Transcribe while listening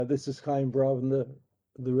This is Chaim Brovner,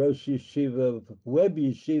 the Rosh Yeshiva of Web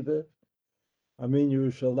Yeshiva. I'm in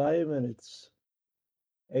Yerushalayim, and it's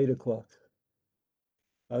 8 o'clock.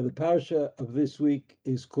 The parsha of this week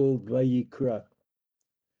is called Vayikra,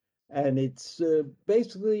 and it's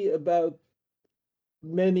basically about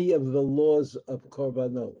many of the laws of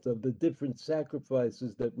Korbanot, of the different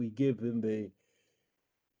sacrifices that we give in the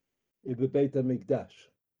Beit HaMikdash.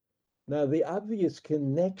 Now, the obvious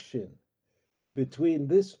connection between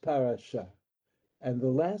this parasha and the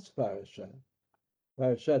last parasha,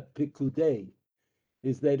 Parashat Pikudei,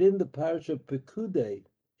 is that in the Parashat Pikudei,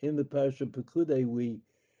 we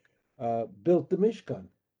built the Mishkan.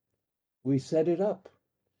 We set it up.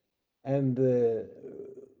 And the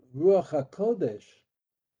Ruach HaKodesh,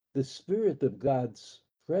 the Spirit of God's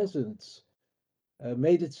presence,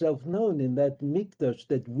 made itself known in that Mikdash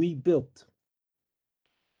that we built.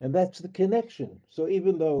 And that's the connection. So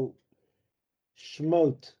even though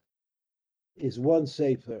Shmot is one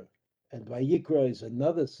sefer and Vayikra is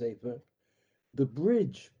another sefer, the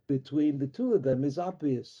bridge between the two of them is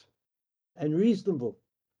obvious and reasonable.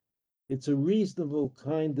 It's a reasonable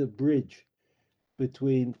kind of bridge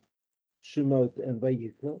between Shemot and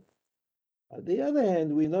Vayikra. On the other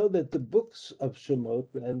hand, we know that the books of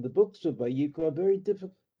Shemot and the books of Vayikra are very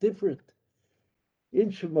different. In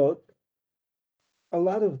Shemot, a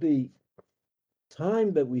lot of the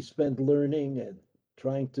time that we spend learning and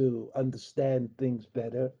trying to understand things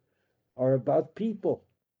better are about people,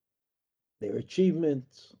 their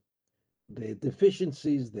achievements, their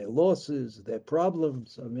deficiencies, their losses, their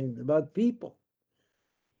problems. I mean, about people.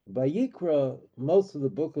 Vayikra, most of the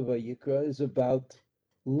book of Vayikra is about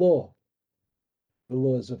law, the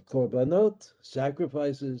laws of korbanot,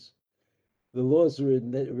 sacrifices, the laws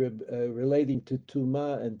relating to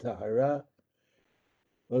tuma and tahara.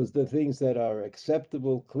 Those are the things that are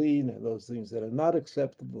acceptable, clean, and those things that are not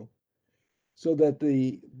acceptable. So that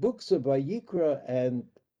the books of Vayikra and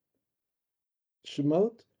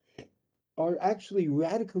Shemot are actually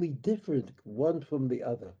radically different one from the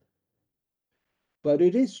other. But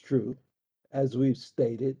it is true, as we've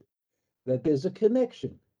stated, that there's a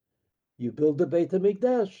connection. You build the Beit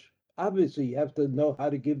HaMikdash. Obviously, you have to know how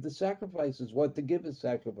to give the sacrifices, what to give as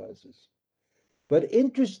sacrifices. But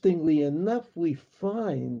interestingly enough, we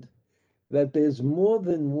find that there's more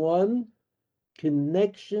than one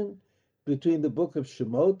connection between the book of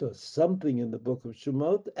Shemot, or something in the book of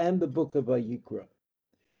Shemot, and the book of Vayikra,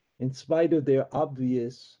 in spite of their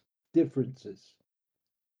obvious differences.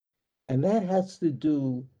 And that has to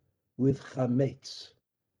do with chametz.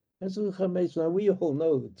 As with chametz, now we all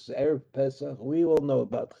know it's Erev Pesach. We all know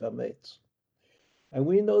about chametz, and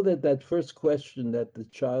we know that that first question that the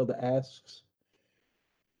child asks,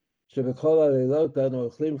 that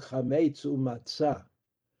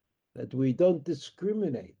we don't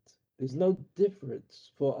discriminate. There's no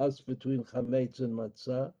difference for us between chametz and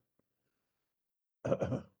matzah.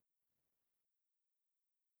 I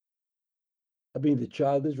mean, the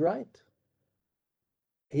child is right.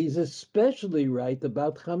 He's especially right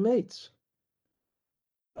about chametz.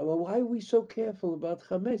 Well, why are we so careful about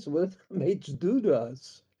chametz? What did chametz do to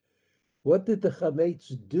us? What did the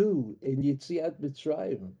chametz do in Yetziat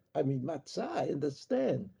Mitzrayim? I mean, matzah, I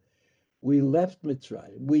understand. We left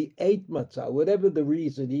Mitzrayim. We ate matzah, whatever the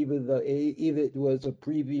reason, either it was a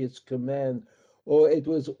previous command or it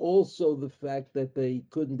was also the fact that they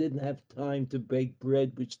didn't have time to bake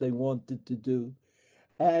bread, which they wanted to do.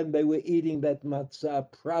 And they were eating that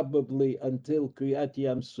matzah probably until Kriyat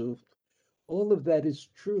Yam Suf. All of that is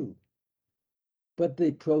true. But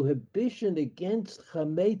the prohibition against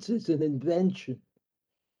chametz is an invention.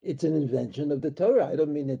 It's an invention of the Torah. I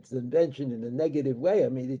don't mean it's an invention in a negative way. I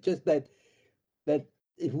mean, it's just that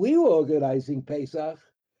if we were organizing Pesach,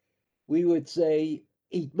 we would say,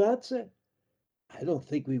 eat matzah. I don't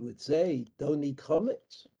think we would say, don't eat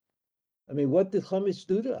chametz. I mean, what did chametz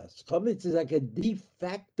do to us? Chametz is like a de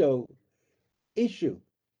facto issue.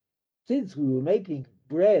 Since we were making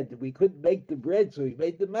bread, we couldn't make the bread, so we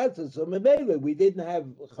made the matzah. So memela, we didn't have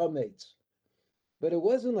chametz. But it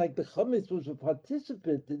wasn't like the chametz was a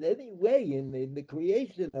participant in any way in the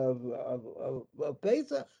creation of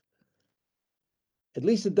Pesach. At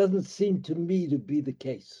least it doesn't seem to me to be the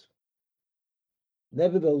case.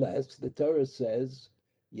 Nevertheless, the Torah says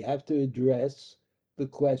you have to address the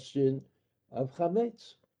question of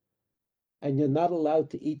chametz. And you're not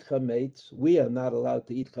allowed to eat chametz. We are not allowed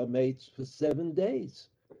to eat chametz for 7 days.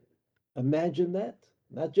 Imagine that.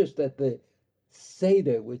 Not just at the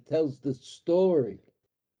Seder, which tells the story,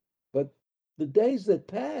 but the days that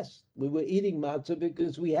passed, we were eating matzah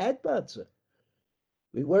because we had matzah.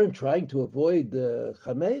 We weren't trying to avoid the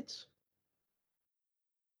chametz.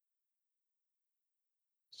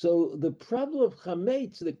 So the problem of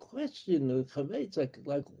chametz, the question of chametz,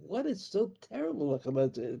 like what is so terrible about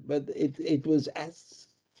chametz? But it was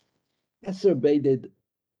exacerbated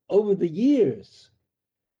over the years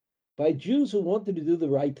by Jews who wanted to do the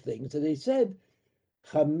right things, and they said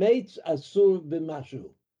chametz asur b'mashu.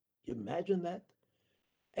 You imagine that?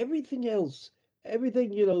 Everything else,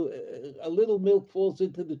 everything, a little milk falls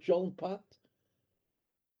into the cholent pot,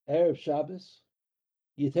 Erev Shabbos.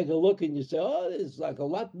 You take a look and you say, oh, there's like a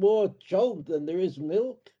lot more cholent than there is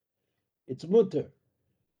milk. It's mutter.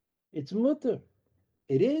 It's mutter.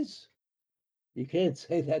 It is. You can't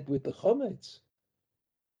say that with the chametz.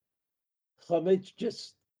 Chametz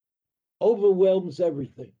just overwhelms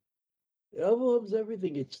everything. It overwhelms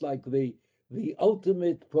everything. It's like the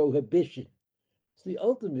ultimate prohibition. It's the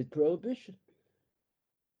ultimate prohibition.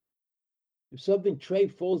 If something tray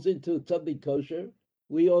falls into something kosher,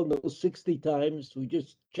 we all know 60 times. We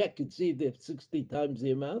just check and see if there's 60 times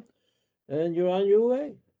the amount, and you're on your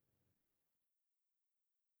way.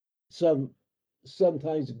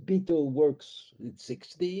 Sometimes beetle works at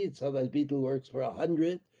 60, and sometimes beetle works for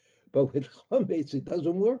 100, but with chametz it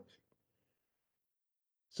doesn't work.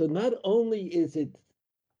 So not only is it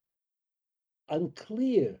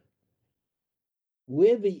unclear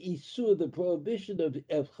where the isur, the prohibition of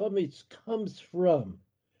chametz, comes from,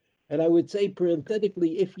 and I would say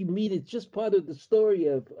parenthetically, if you mean it's just part of the story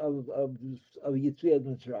of Yitzias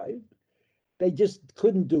Mitzrayim, they just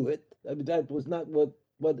couldn't do it. I mean, that was not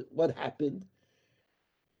what happened.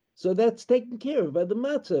 So that's taken care of by the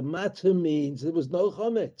matzah. Matzah means there was no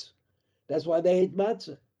chametz. That's why they ate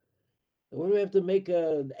matzah. What do we have to make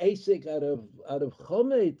an asik out of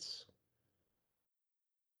chametz?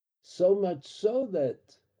 So much so that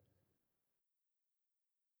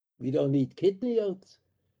we don't need kitniyot.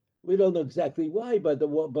 We don't know exactly why, but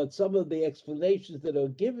some of the explanations that are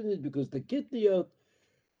given is because the kitniyot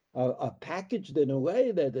are packaged in a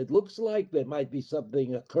way that it looks like there might be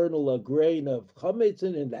something, a kernel, a grain of chametz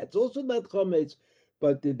in it, and that's also not chametz,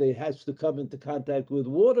 but it has to come into contact with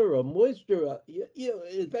water or moisture.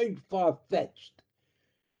 It's very far-fetched,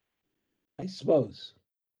 I suppose.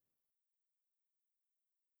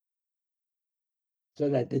 So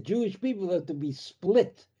that the Jewish people have to be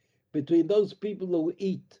split between those people who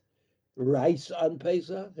eat rice on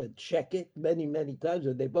Pesach and check it many, many times,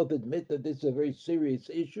 and they both admit that this is a very serious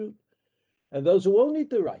issue, and those who won't eat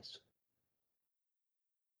the rice.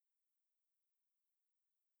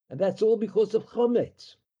 And that's all because of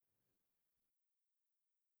chametz.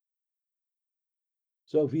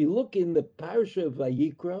 So if you look in the parasha of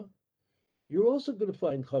Vayikra, you're also going to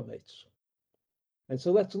find chametz. And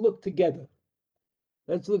so let's look together.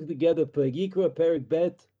 Let's look together, Vayikra, Perek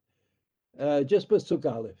Bet, just Pasuk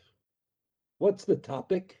Aleph. What's the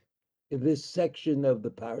topic in this section of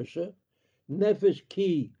the parasha? Nefesh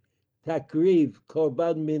ki takriv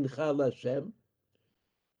korban mincha l'Hashem.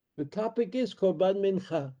 The topic is korban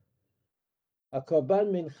mincha. A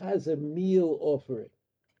korban mincha is a meal offering,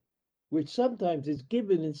 which sometimes is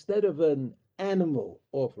given instead of an animal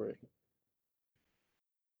offering.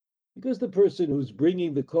 Because the person who's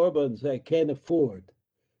bringing the korban can't afford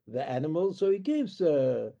the animal, so he gives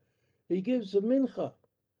a mincha.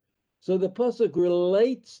 So the pasuk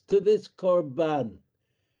relates to this korban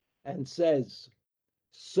and says,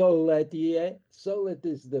 "Solet yeh." Solet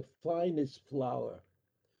is the finest flour.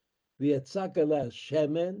 V'yatzak aleh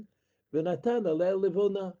shemen, v'natan aleh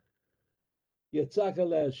livona. Yatzak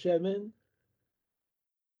aleh shemen,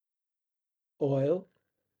 oil,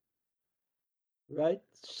 right?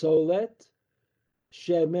 Solet,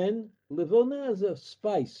 shemen, livona is a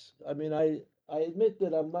spice. I mean, I admit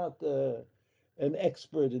that I'm not an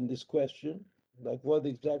expert in this question, like what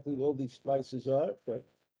exactly all these spices are, but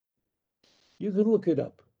you can look it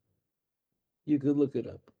up. You could look it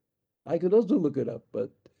up. I could also look it up, but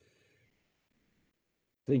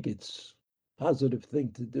I think it's a positive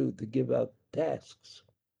thing to do to give out tasks.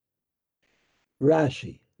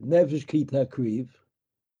 Rashi, Nefesh ki takriv.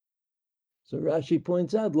 So Rashi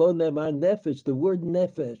points out, Lo nemar nefesh, the word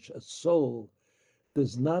nefesh, a soul,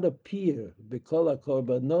 does not appear b'kol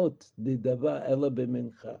hakorbanot didava ela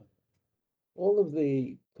b'mincha. All of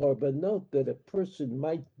the korbanot that a person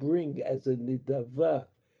might bring as a nidava,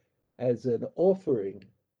 as an offering,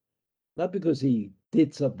 not because he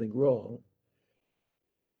did something wrong.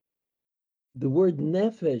 The word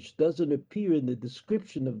nefesh doesn't appear in the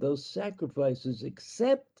description of those sacrifices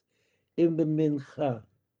except in the mincha.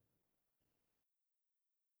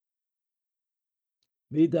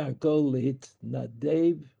 Vidar kolit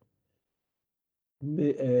nadev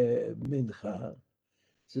mincha.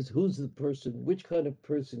 Says, who's the person, which kind of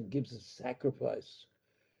person gives a sacrifice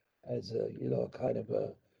as a, kind of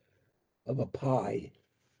of a pie.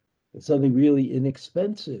 It's something really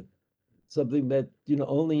inexpensive, something that,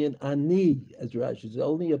 only an ani, as Rashi says,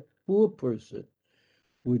 only a poor person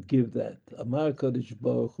would give that. Amar Kodesh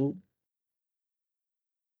Baruch Hu,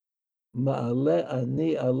 Ma'ale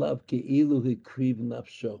ani alav ke'ilu hikriv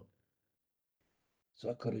nafsho.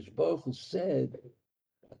 So HaKadosh Baruch Hu said,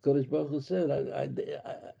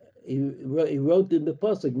 he wrote in the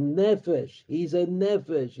pasuk, nefesh. He's a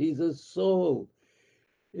nefesh. He's a soul.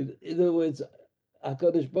 In other words,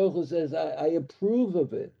 HaKadosh Baruch Hu says, I approve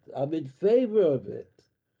of it. I'm in favor of it.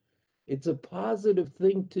 It's a positive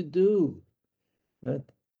thing to do. Right?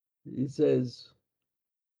 He says,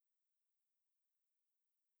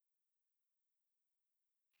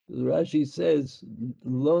 Rashi says,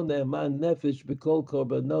 Lo ne'eman nefesh b'kol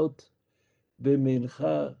korbanot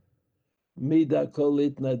b'mincha mida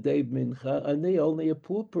kolit nadev mincha. Only a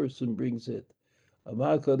poor person brings it.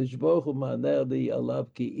 Amar Kodesh Baruch Hu ma'aner li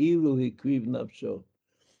alav ki'ilu hikriv nafsho.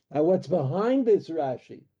 And what's behind this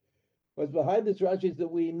Rashi? What's behind this Rashi is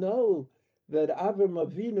that we know that Avram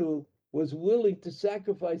Avinu was willing to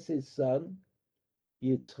sacrifice his son,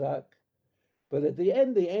 Yitzchak. But at the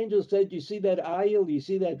end, the angel said, "You see that ayil? You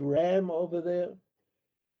see that ram over there?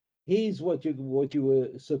 He's what you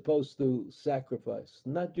were supposed to sacrifice,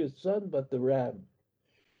 not your son, but the ram."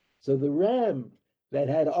 So the ram that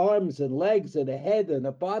had arms and legs and a head and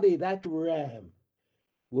a body, that ram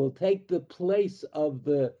will take the place of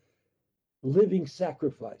the living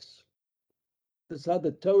sacrifice. That's how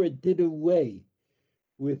the Torah did away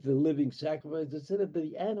with the living sacrifice. Instead of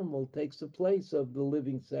the animal takes the place of the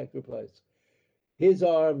living sacrifice. His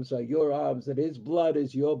arms are your arms, and his blood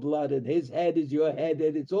is your blood, and his head is your head,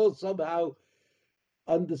 and it's all somehow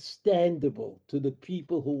understandable to the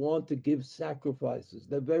people who want to give sacrifices.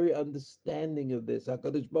 They're very understanding of this.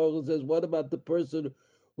 HaKadosh Baruch Hu says, what about the person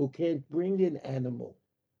who can't bring an animal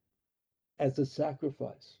as a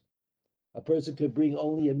sacrifice? A person could bring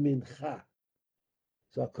only a mincha.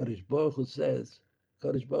 So Kadosh Baruch Hu says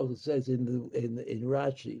in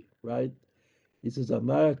Rashi, right? He says,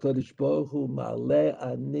 Amar Kadosh Baruch Hu Ma'ale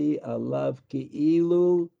ani alav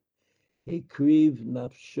ki'ilu hikriv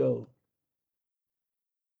nafsho.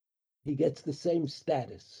 He gets the same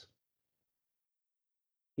status.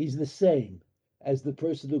 He's the same as the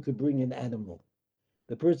person who could bring an animal.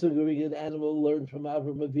 The person who could bring an animal learned from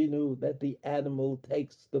Avraham Avinu that the animal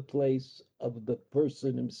takes the place of the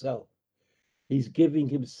person himself. He's giving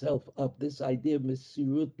himself up. This idea of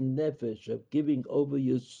Mesirut Nefesh, of giving over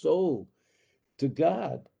your soul to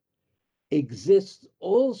God, exists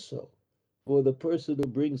also for the person who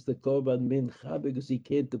brings the Korban Mincha, because he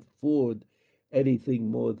can't afford anything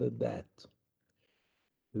more than that.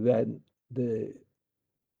 Than the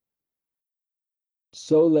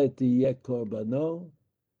Solet Yeh Korbano.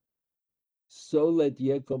 Solet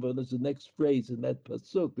Yeh Korbano is the next phrase in that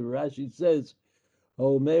pasuk. The Rashi says,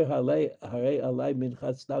 Omer Harei Alai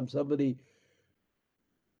Mincha Stam. Somebody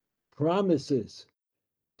promises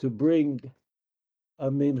to bring a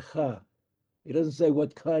mincha. He doesn't say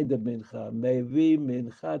what kind of mincha. Mevi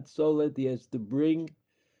minchat solet. He has to bring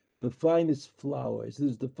the finest flowers.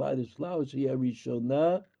 This is the finest flowers. She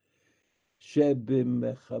Rishona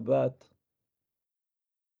shebimechabat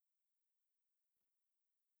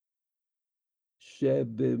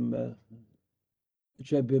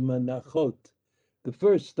shebimanachot.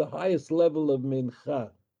 The highest level of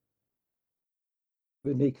mincha.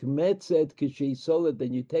 V'nikmetzet k'shei solet.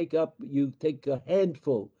 Then you take a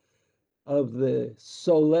handful of the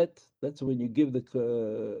solet. That's when you give the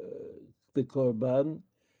korban.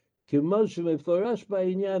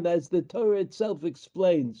 As the Torah itself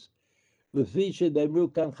explains. In the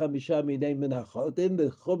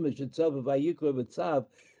Chumash itself of Vayikra V'Tzav,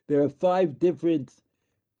 there are 5 different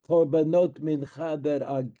korbanot mincha that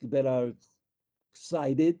are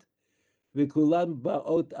cited. V'kulam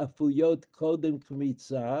ba'ot afuyot kodem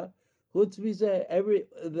kmitza.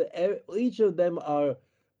 Each of them are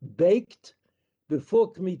baked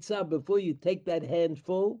before kmitza, before you take that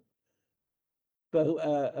handful.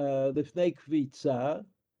 Lifnei kmitza,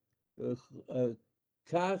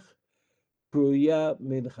 kach pruya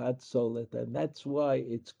minchat solet, and that's why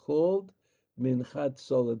it's called minchat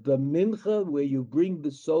solet. The mincha where you bring the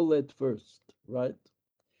solet first, right?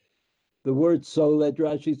 The word solet,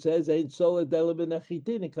 Rashi says, ain't solet element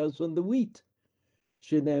achitin. It comes from the wheat.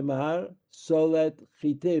 Shenemar solet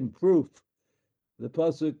chitim. Proof. The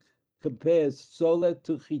pasuk compares solet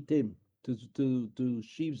to chitim, to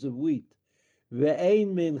sheaves of wheat.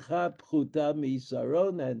 Ve'ein mincha pchuta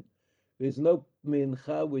mi'isaron, and there's no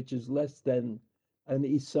mincha which is less than an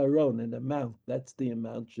isaron, an amount. That's the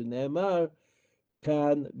amount. Shenemar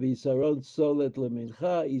Kan v'Yisaron solet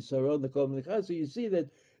lemincha, Yisaron lekol mincha. So you see that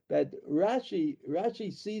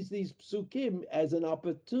Rashi sees these psukim as an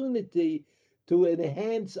opportunity to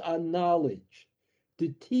enhance our knowledge, to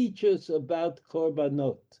teach us about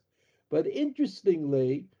korbanot. But interesting,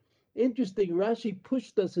 Rashi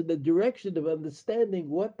pushed us in the direction of understanding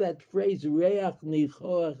what that phrase reach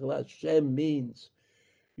nichoach Lashem means.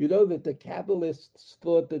 You know that the Kabbalists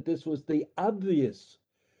thought that this was the obvious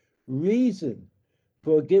reason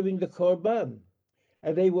for giving the korban.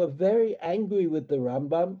 And they were very angry with the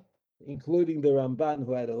Rambam, including the Ramban,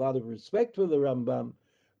 who had a lot of respect for the Rambam,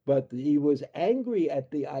 but he was angry at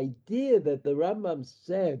the idea that the Rambam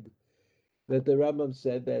said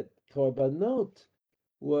that korbanot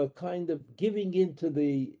were kind of giving in to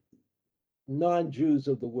the non-Jews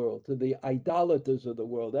of the world, to the idolaters of the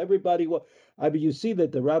world. Everybody was, I mean, you see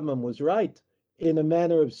that the Rambam was right in a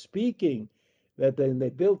manner of speaking, that when they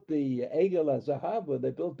built the Egel HaZahav, when they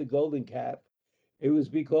built the golden calf, it was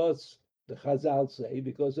because, the Chazal say,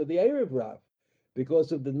 because of the Erev Rav,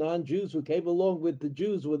 because of the non-Jews who came along with the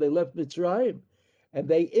Jews when they left Mitzrayim. And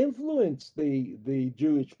they influenced the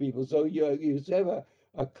Jewish people. So you have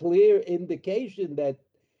a clear indication that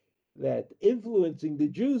influencing the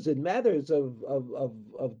Jews in matters of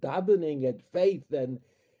davening and faith and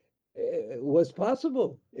was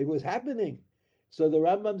possible. It was happening. So the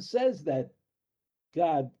Rambam says that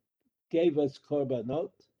God gave us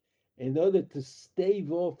korbanot in order to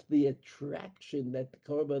stave off the attraction that the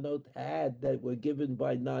korbanot had that were given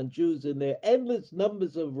by non-Jews, and there are endless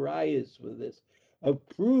numbers of rayas for this, of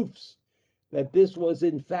proofs that this was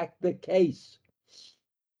in fact the case.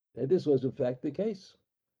 That this was in fact the case.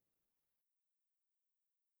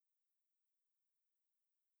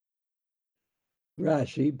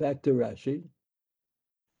 Rashi, back to Rashi.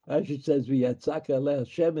 Rashi says, "V'yatzaka aleh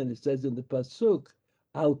Hashem," and it says in the pasuk,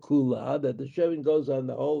 "Al kula," that the shemen goes on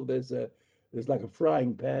the whole. There's like a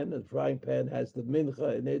frying pan, and the frying pan has the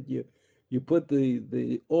mincha in it. You put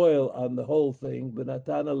the oil on the whole thing,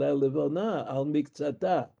 "V'natan aleh levona al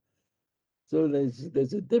miktzata." So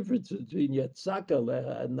there's a difference between yatzaka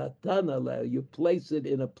aleh and natan aleh. You place it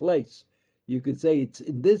in a place. You could say it's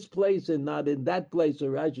in this place and not in that place. So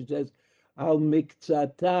Rashi says, "Al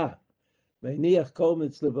miktzata." You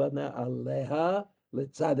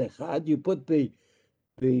put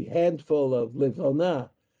the handful of levana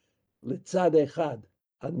letzad echad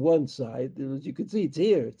on one side. As you can see, it's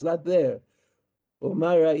here. It's not there.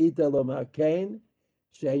 Umara ita lomar kain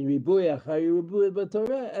shein ribuy achari ribuy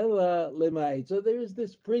b'torah ela lema'it. So there is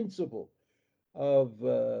this principle of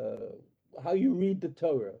how you read the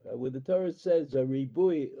Torah. When the Torah says a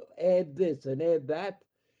ribuy, add this and add that,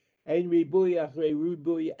 to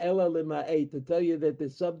tell you that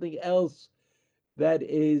there's something else that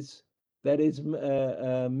is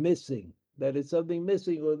missing. That is something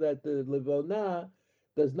missing, or that the levona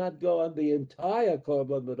does not go on the entire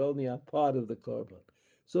korban, but only on part of the korban.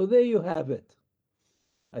 So there you have it.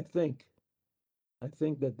 I think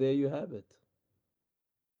that there you have it.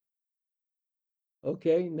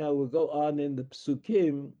 Okay, now we'll go on in the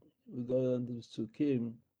psukim. We'll go on to the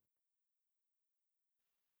psukim.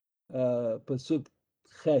 Pasuk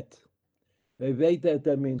chet. והבאת את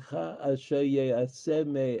המנחה אשר יעשה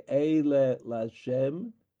מאלה להשם,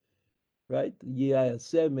 right?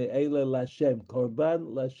 יעשה מאלה להשם,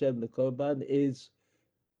 korban להשם. The korban is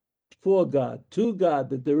for God, to God,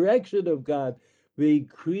 the direction of God.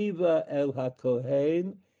 והקריבה el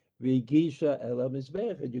hakohen, והגישה el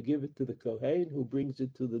המזבח, and you give it to the kohen who brings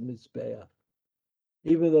it to the mizbeach.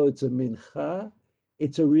 Even though it's a mincha,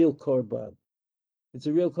 it's a real korban. It's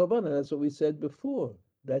a real korban, and that's what we said before.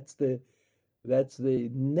 That's the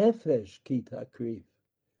nefesh kit hakriv.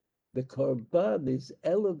 The korban is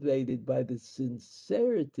elevated by the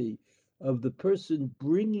sincerity of the person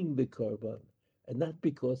bringing the korban, and not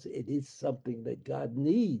because it is something that God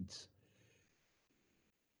needs.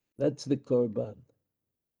 That's the korban.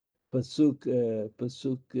 Pasuk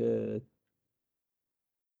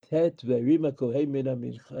tet verima kohen min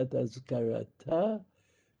haminchat azkarata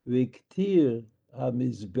v'ktir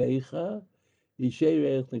hamizbecha yishay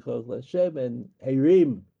reich nichoch l'Hashem, and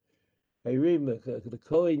Herim, the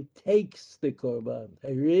Kohen takes the korban.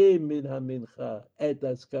 Herim min hamincha et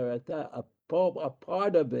askarata, a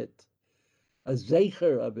part of it, a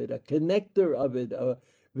zecher of it, a connector of it, a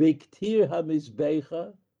viktir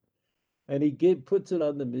hamizbecha, and he puts it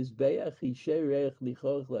on the mizbeach. Yishay reich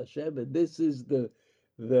nichoch l'Hashem, and this is the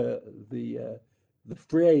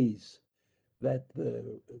phrase that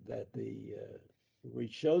the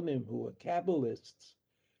Rishonim, who were Kabbalists,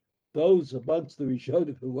 those amongst the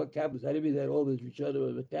Rishonim who were Kabbalists, I didn't mean that all the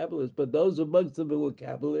Rishonim were Kabbalists, but those amongst them who were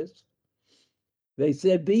Kabbalists, They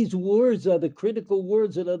said these words are the critical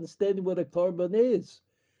words in understanding what a korban is.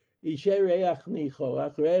 Ishe reach nicho.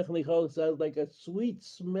 Reach nicho sounds like a sweet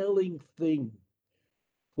smelling thing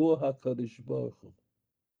for HaKadosh Baruch Hu.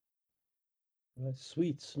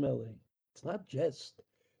 Sweet smelling. It's not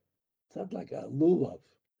like a lulav.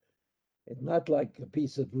 It's not like a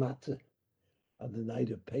piece of matzah on the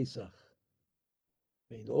night of Pesach.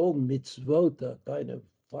 I mean, all mitzvot are kind of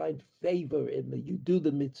find favor in the, you do the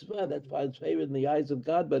mitzvah, that finds favor in the eyes of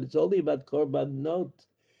God, but it's only about korbanot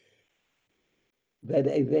that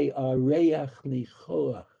they are reach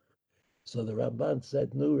nichoach. So the Ramban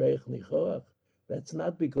said, no reich nichoach. That's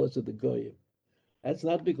not because of the goyim. That's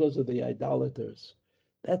not because of the idolaters.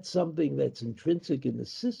 That's something that's intrinsic in the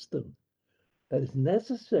system, that is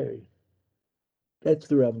necessary. That's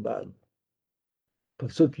the Ramban.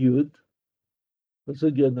 Pasuk Yud,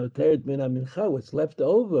 Pasuk Yud noteret min ha-mincha, what's left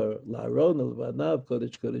over, la'aron al-vanav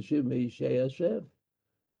kodesh kodeshim me'ishei Hashem.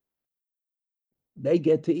 They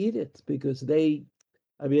get to eat it because they,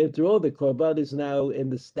 I mean, after all, the korban is now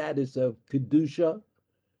in the status of kedusha,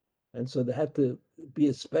 and so they have to be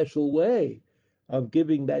a special way of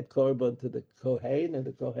giving that korban to the kohen, and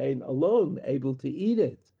the kohen alone able to eat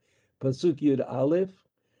it. Pasuk Yud Aleph,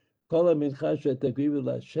 Kol ha-mincha she'takrivu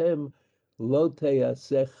l'Hashem lo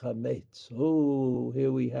teyaseh chametz. Oh,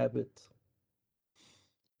 here we have it.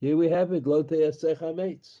 Here we have it. Lo teyaseh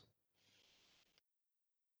chametz.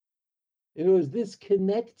 In other words, this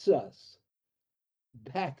connects us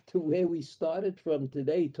back to where we started from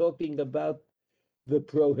today, talking about the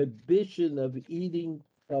prohibition of eating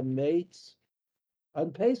chametz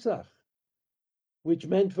on Pesach, which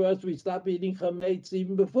meant for us we stopped eating chametz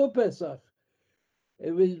even before Pesach.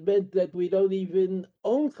 It was meant that we don't even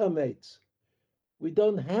own chametz. We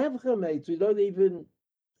don't have chametz. We don't even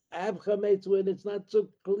have chametz when it's not so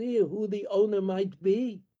clear who the owner might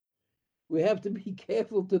be. We have to be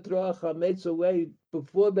careful to throw our chametz away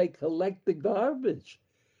before they collect the garbage,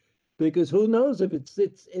 because who knows if it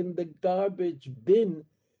sits in the garbage bin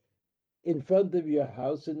in front of your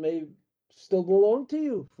house, it may still belong to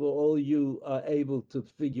you for all you are able to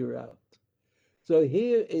figure out. So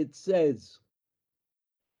here it says,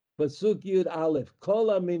 Pasuk Yud Aleph, Kol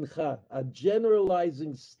ha-mincha, a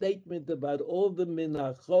generalizing statement about all the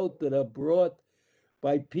minachot that are brought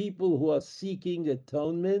by people who are seeking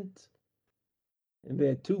atonement, and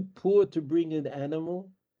they're too poor to bring an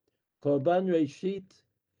animal. Korban Reshit,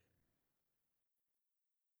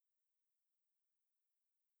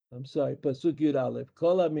 I'm sorry, Pasuk Yud Aleph,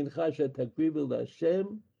 Kol ha-mincha she'takrivu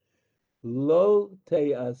l'Hashem lo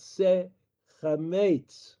te'aseh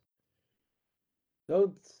chametz.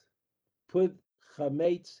 Don't put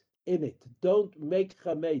chametz in it. Don't make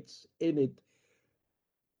chametz in it.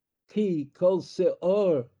 Ki kol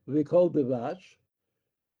seor v'kol devash.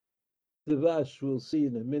 Devash, we'll see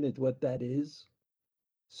in a minute what that is.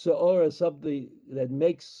 Seor is something that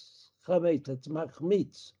makes chametz, that's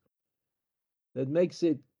machmitz, that makes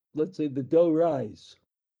it, let's say, the dough rise.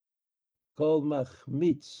 Kol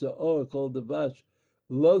machmitz, seor, kol devash.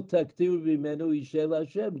 Lo taktir v'menu yishel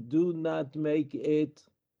Hashem. Do not make it.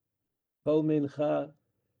 Kol mincha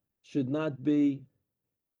should not be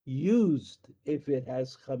used if it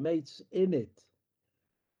has chametz in it.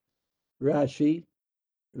 Rashi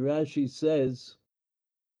says,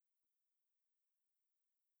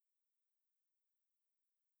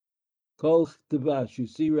 Kol devash. You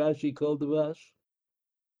see Rashi, Kol devash?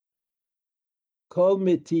 Kol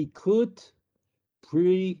metikut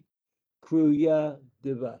pri kruya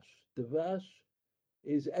devash. Devash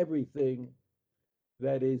is everything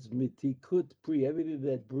that is metikut pri, everything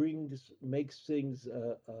that makes things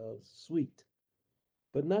sweet,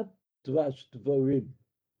 but not dvash dvorim,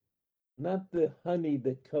 not the honey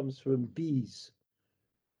that comes from bees,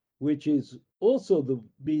 which is also the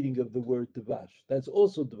meaning of the word dvash. That's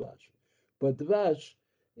also dvash. But dvash,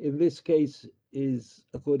 in this case, is,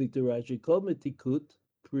 according to Rashi, kol metikut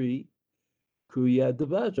pri kruya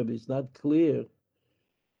dvash. I mean, it's not clear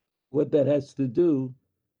what that has to do.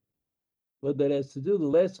 What that has to do. The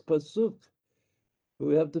last pasuk,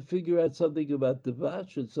 we have to figure out something about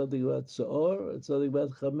dvash, and something about seor, and something about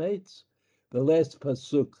chametz. The last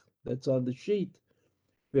pasuk that's on the sheet.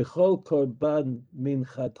 V'chol korban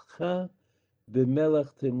minchatcha b'melach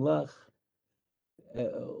timlach.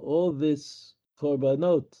 All this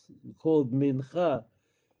korbanot called mincha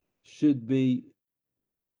should be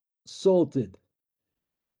salted.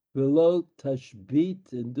 V'lo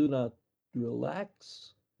tashbit, and do not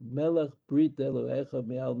relax. Melech brit Elohecha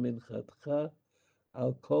me'al minchatcha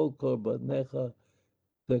al kol korbanecha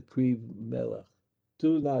takriv melech.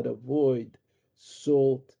 Do not avoid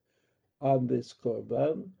salt on this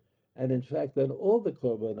korban. And in fact, on all the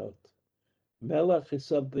korbanot, melach is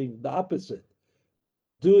something the opposite.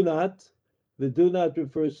 Do not. The do not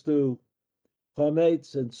refers to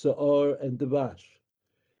chametz and saor and devash,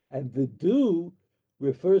 and the do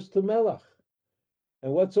refers to melach.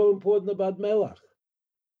 And what's so important about melach?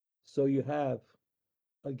 So you have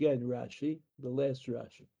again Rashi, the last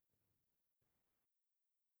Rashi,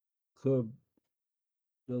 the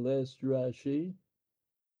last Rashi.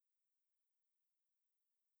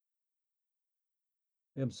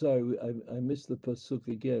 I'm sorry, I missed the pasuk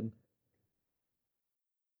again.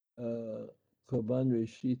 Korban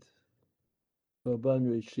Reshit, Korban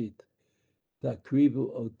Reshit,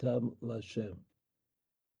 Takrivu Otam Lashem.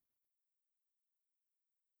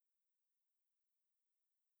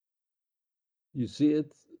 You see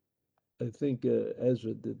it? I think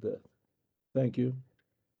Ezra did that. Thank you.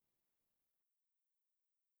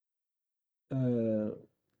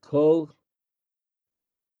 Kol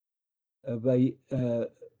Korban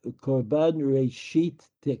Reshit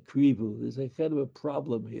Tekrivu. There's a kind of a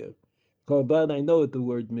problem here. Korban, I know what the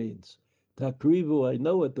word means. Takrivu, I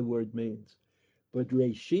know what the word means. But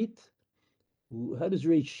Reshit, how does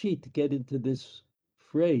Reshit get into this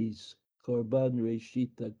phrase? Korban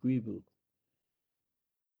Reshit Takrivu.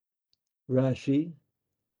 Rashi,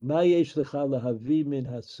 Ma yesh lecha lahavi min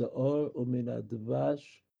hasaor umin advash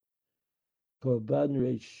korban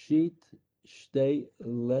reshit shtei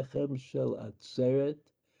lechem shel atzeret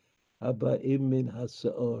haba'im min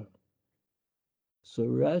hasaor. So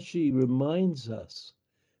Rashi reminds us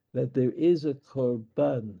that there is a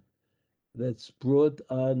korban that's brought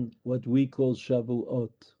on what we call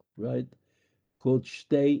Shavuot, right? Called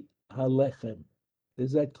shtei halechem.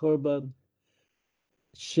 Is that korban?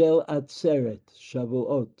 Shel atzeret,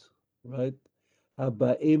 Shavuot, right?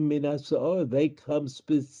 Haba'im min hasaor, they come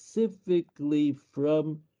specifically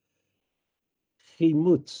from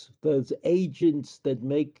chimutz, those agents that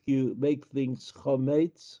make things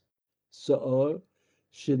chometz, saor,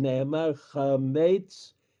 shene'emar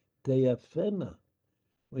chametz teyafena.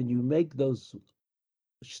 When you make those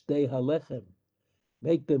shtei halechem,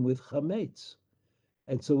 make them with chametz.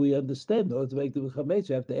 And so we understand, in order to make them with chametz,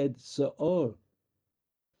 you have to add saor.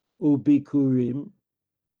 Ubikurim,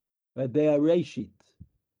 but they are reshit.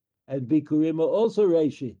 And bikurim are also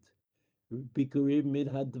reshit. Bikurim min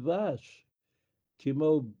hadvash.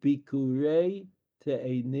 Kimo bikurei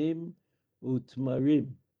te'enim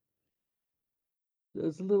utmarim.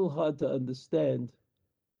 It's a little hard to understand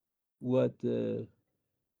what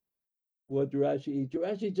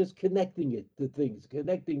Rashi just connecting it to things,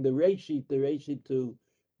 connecting the reshit to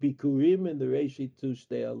bikurim and the reshit to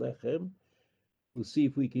shtei alechem. We'll see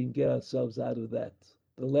if we can get ourselves out of that.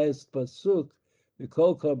 The last pasuk, we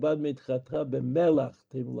call korban mitchata b'melach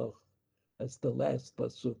timloch. That's the last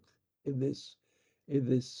pasuk in this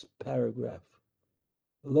paragraph.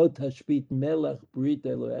 Lo tashbit melach brit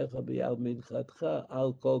Elohecha b'yal minchatcha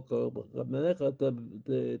al kol korbanecha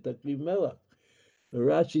takriv melach.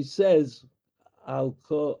 Rashi says al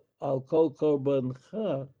kol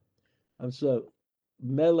korbancha. I'm sorry,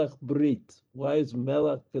 melach brit. Why is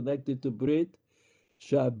melach connected to brit?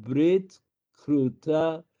 Shabrit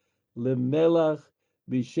kruta lemelach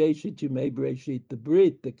b'sheshet yimei breshit. The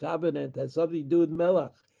brit, the covenant, has something to do with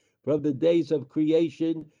melach. From the days of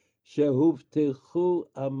creation, shehuvtechu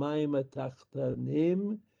amayim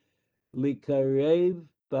atachtanim likarev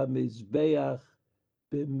b'mizbeach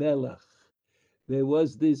b'melach. There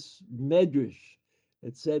was this medrash.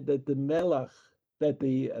 It said that the melach, that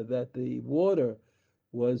the water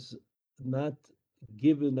was not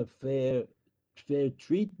given a fair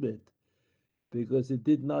treatment because it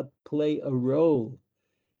did not play a role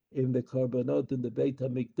in the korbanot in the Beit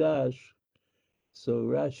HaMikdash. So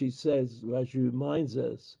Rashi reminds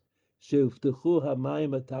us, Sheuftechu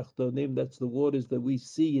hamayim atachtonim, that's the waters that we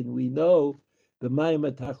see and we know, the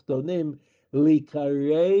mayim atachtonim,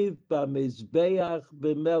 likarev b'mizbeach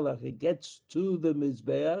b'melach. It gets to the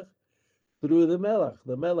mizbeach through the melach.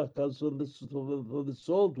 The melach comes from the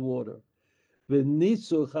salt water.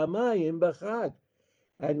 V'nisuch hamayim b'chag.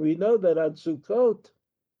 And we know that on Sukkot,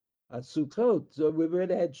 so we've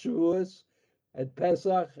already had Shavuos, and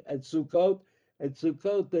Pesach, and Sukkot, and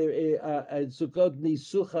Sukkot,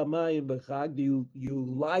 Nisuch Hamayim B'Chag, you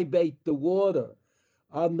libate the water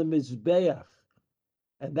on the Mizbeach,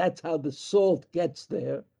 and that's how the salt gets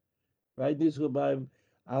there, right? Nisuch Hamayim,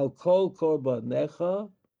 Al Kol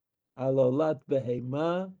Korbanecha, Al Olat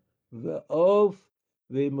Behema, Ve'ov,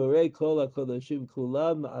 Ve'imurei Kol HaKodashim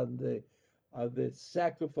Kulam, on the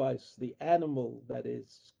sacrifice, the animal that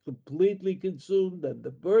is completely consumed, and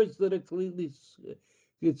the birds that are completely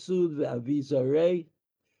consumed, the avizarei,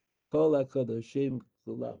 kol hakodoshim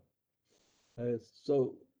kulam.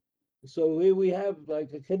 So here we have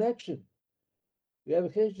like a connection. We have a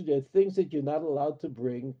connection. There are things that you're not allowed to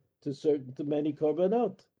bring to many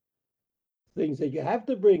korbanot. Things that you have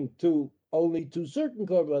to bring to only to certain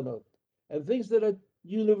korbanot, and things that are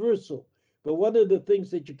universal. But one of the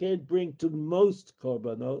things that you can't bring to most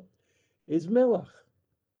korbanot is melach.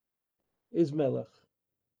 Is melach.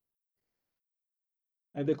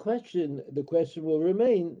 And the question will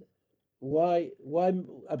remain, why,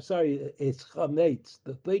 I'm sorry, it's chametz.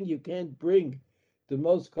 The thing you can't bring to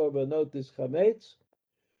most korbanot is chametz,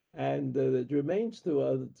 and it remains to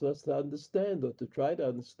us to understand or to try to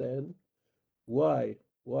understand why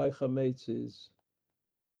chametz is.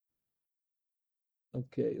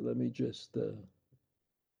 Okay, let me just,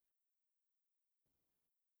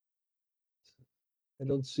 I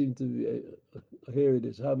don't seem to be, here it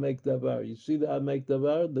is, Hamek Davar. You see the Hamek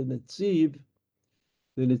Davar, the Netziv,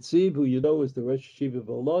 who you know is the Rosh Yeshiva of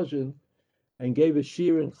Volozhin, and gave a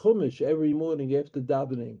shir in Chumash every morning after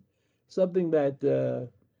davening, something that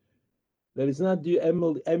is not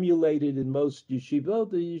emulated in most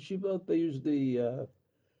yeshivot. The yeshivot, they usually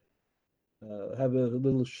have a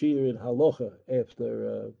little shir in halacha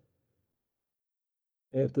after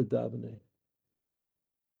davening.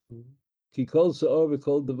 Ki kol sa'or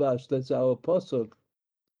v'kol davash. That's our pasuk.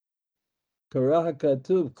 Karah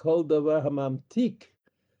katuv kol davar hamamtik.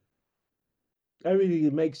 Everything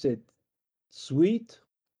that makes it sweet,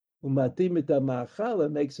 umatim et ma'achal,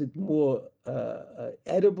 and makes it more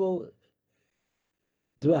edible.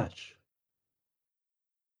 Dvash.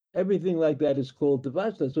 Everything like that is called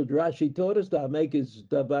dvash. That's what Rashi taught us. The Hamekes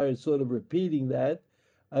Davar is sort of repeating that.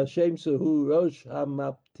 Hashem Sahu Rosh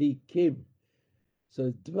Hamaptikim.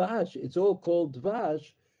 So dvash, it's all called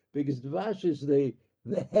dvash because dvash is the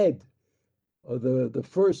head or the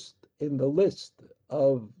first in the list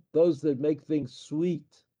of those that make things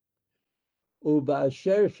sweet.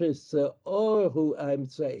 Ubasher she'or hu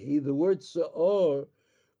amtzahi. The word se'or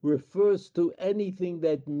refers to anything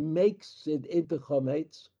that makes it into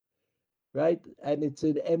chametz, right? And it's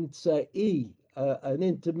an emtza'i, an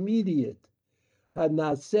intermediate.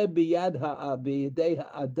 Hanaseh biyad biyadei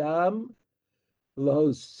ha'adam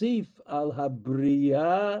lohosif al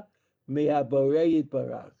habriya mehaborei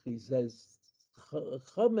yitbarach. He says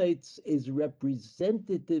chametz is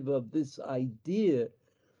representative of this idea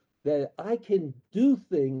that I can do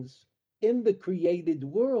things in the created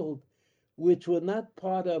world which were not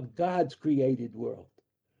part of God's created world.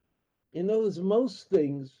 In other words, most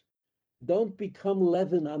things don't become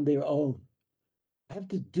leaven on their own. I have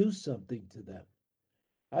to do something to them.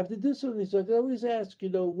 I have to do something. So I can always ask,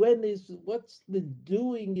 what's the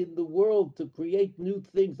doing in the world to create new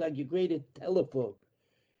things like you create a telephone?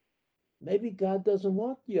 Maybe God doesn't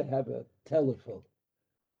want you to have a telephone.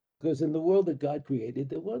 Because in the world that God created,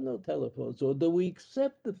 there were no telephones. Or do we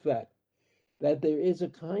accept the fact that there is a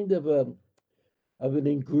kind of an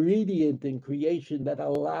ingredient in creation that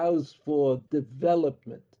allows for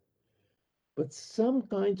development? But some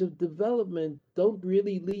kinds of development don't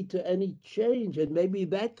really lead to any change, and maybe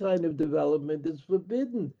that kind of development is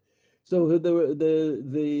forbidden. So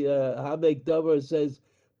the Hamek Davar says,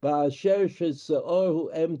 "Ba'asher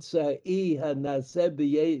she'sa'or emtza'i hanaseh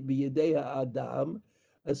b'yedei ha'adam."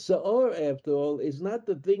 A sa'or, after all, is not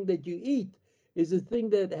the thing that you eat; is a thing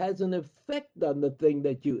that has an effect on the thing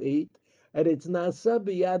that you eat, and it's nasa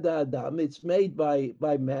b'yad adam. It's made by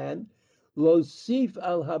man. Losif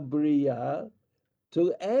al habriya,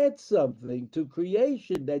 to add something to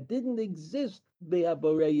creation that didn't exist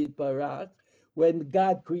be'aborei barach when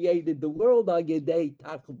God created the world al yedei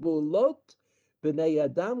tachbulot b'nei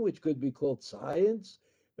adam, which could be called science,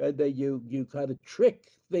 that you kind of trick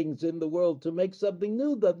things in the world to make something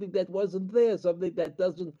new, something that wasn't there, something that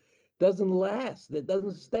doesn't last, that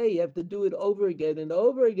doesn't stay. You have to do it over again and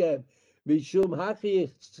over again. Mishum hachi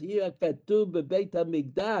katuv bebeit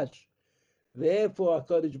hamikdash. Therefore,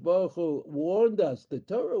 HaKadosh Baruch Hu warned us, the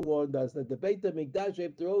Torah warned us, that the Beit HaMikdash,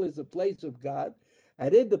 after all, is a place of God.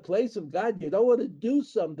 And in the place of God, you don't want to do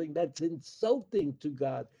something that's insulting to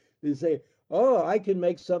God. You say, oh, I can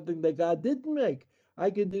make something that God didn't make.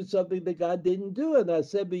 I can do something that God didn't do. And I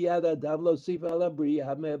said, b'yad adam lo sif al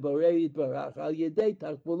abriya me'borei yitbarach al yedei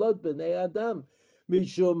tachbulot b'nei adam.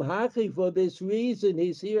 Mishum hachi, for this reason,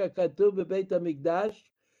 he's here, katuv b'Beit HaMikdash.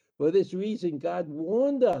 For this reason, God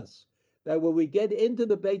warned us that when we get into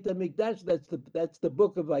the Beit HaMikdash, that's the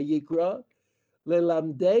book of Vayikra,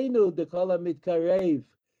 lelamdeinu dekol mitkarev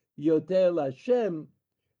yoter Hashem,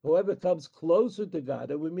 whoever comes closer to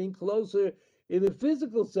God, and we mean closer in the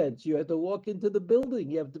physical sense. You have to walk into the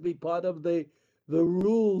building. You have to be part of the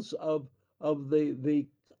rules of the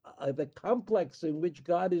the complex in which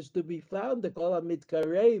God is to be found. The kol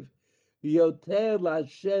hamitkarev yoter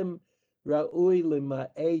laHashem ra'ui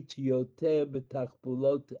lema'et yoter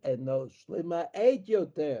betachpulot enosh. Lema'et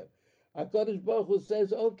yoter. HaKadosh Baruch Hu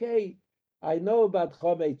says, okay, I know about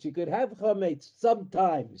chometz. You could have chometz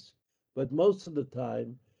sometimes, but most of the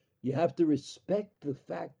time, you have to respect the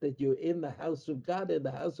fact that you're in the house of God, and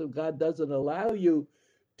the house of God doesn't allow you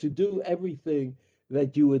to do everything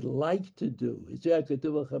that you would like to do.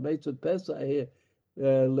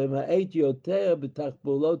 למעט יותר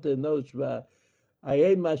בתחבולות אנוש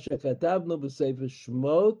והאין מה שכתבנו בספר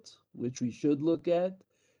שמות, which we should look at,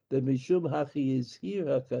 דמשום הכי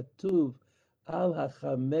הזהיר הכתוב על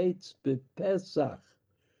החמץ בפסח,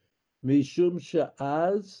 משום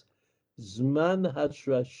שאז זמן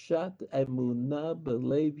השרשת אמונה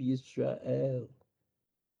בלב ישראל.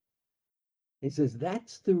 He says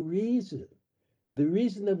that's the reason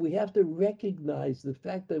that we have to recognize the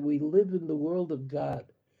fact that we live in the world of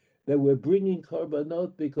God, that we're bringing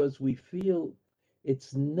korbanot because we feel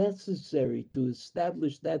it's necessary to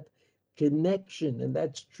establish that connection. And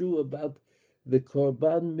that's true about the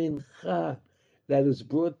korban mincha that is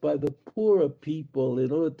brought by the poorer people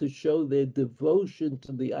in order to show their devotion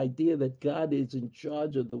to the idea that God is in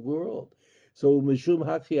charge of the world. So Mishum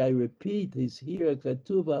Haki, I repeat, is here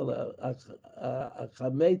katuv al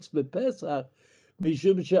chametz bepesach,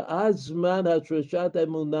 Mishum she'az zman hashrashat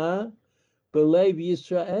emunah belev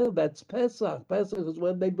Yisrael. That's Pesach. Pesach is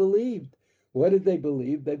when they believed. What did they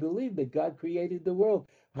believe? They believed that God created the world.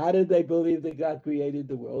 How did they believe that God created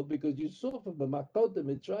the world? Because you saw from the Makot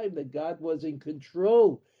Mitzrayim that God was in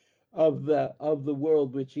control of the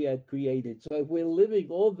world which He had created. So if we're living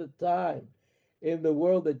all the time in the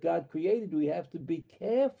world that God created, we have to be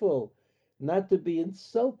careful not to be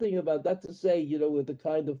insulting about, not to say, with a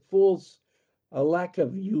kind of false, a lack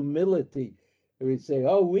of humility. We say,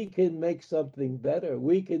 oh, we can make something better.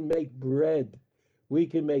 We can make bread. We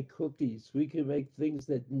can make cookies. We can make things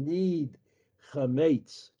that need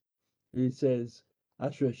chametz. He says,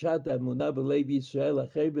 Ashrashat emunah b'lev Yisrael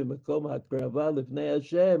achei b'makom hakrava lifnei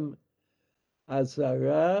Hashem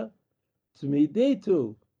asara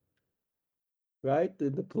tmiditu. Right?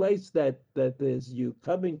 In the place that there's you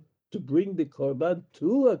coming to bring the korban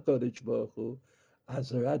to HaKadosh Baruch Hu,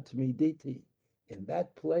 asara tmiditi. In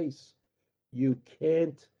that place, you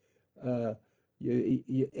can't,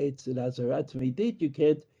 it's an azarat midit, you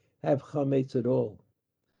can't have chametz at all.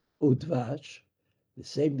 Udvash, the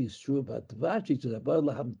same is true about dvash. He says, "Abar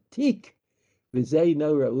lahamtik, v'zei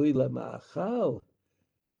no ra'ui lama'achal,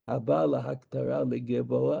 abar lahaktara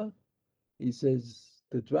legeboa." He says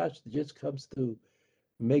the dvash just comes to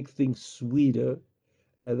make things sweeter,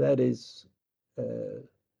 and that is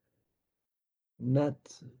not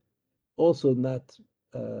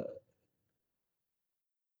uh,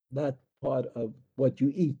 not part of what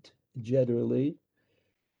you eat generally.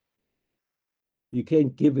 You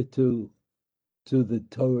can't give it to the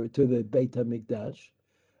Torah, to the Beit Hamikdash.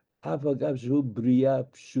 Even though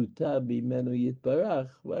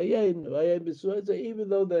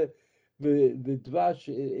the dvash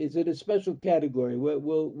is in a special category,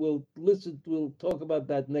 we'll listen. We'll talk about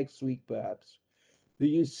that next week, perhaps. Do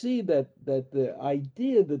you see that the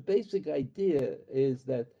idea, the basic idea, is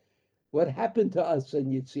that what happened to us in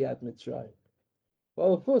Yetziat Mitzrayim?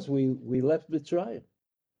 Well, of course, we left Mitzrayim.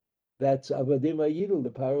 That's Avadim Ayidul, the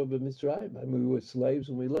power of Mitzrayim. I mean, we were slaves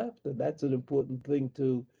when we left, and that's an important thing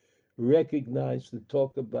to recognize, to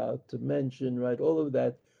talk about, to mention, right? All of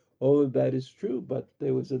that is true. But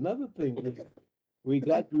there was another thing that we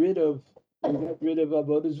got rid of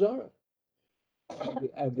Avodah Zarah.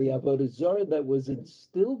 And the Avodah Zarah that was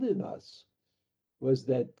instilled in us was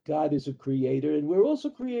that God is a creator, and we're also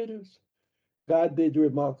creators. God did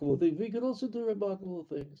remarkable things. We could also do remarkable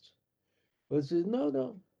things. But says,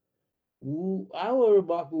 no. We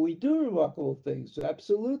do remarkable things,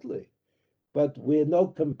 absolutely. But we're no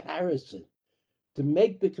comparison. To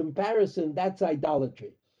make the comparison, that's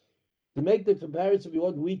idolatry. To make the comparison between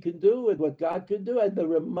what we can do and what God can do, and the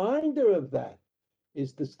reminder of that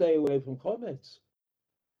is to stay away from chametz.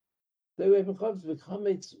 Stay away from chametz. With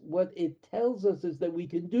chametz, what it tells us is that we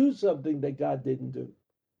can do something that God didn't do.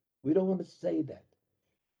 We don't want to say that.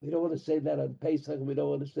 We don't want to say that on Pesach. We don't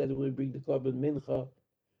want to say that when we bring the korban mincha.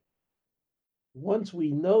 Once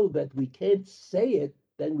we know that we can't say it,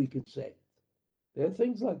 then we can say it. There are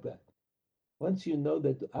things like that. Once you know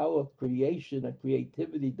that our creation and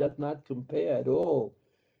creativity does not compare at all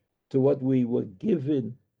to what we were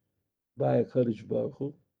given by HaKadosh Baruch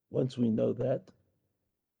Hu, once we know that,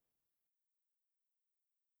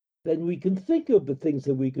 then we can think of the things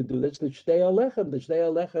that we can do. That's the Shtei Alechem. The Shtei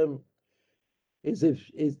Alechem is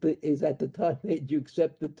at the time that you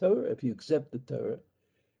accept the Torah. If you accept the Torah,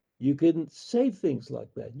 you can say things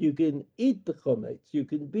like that. You can eat the chametz. You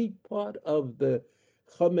can be part of the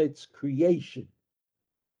chametz creation.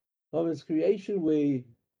 Chametz creation. We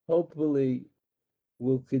hopefully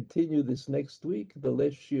will continue this next week, the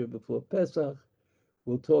last year before Pesach.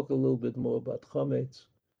 We'll talk a little bit more about chametz,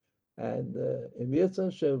 and in Yirtzeh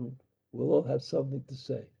Hashem, we'll all have something to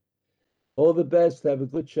say. All the best. Have a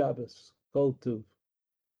good Shabbos. Kol Tuv.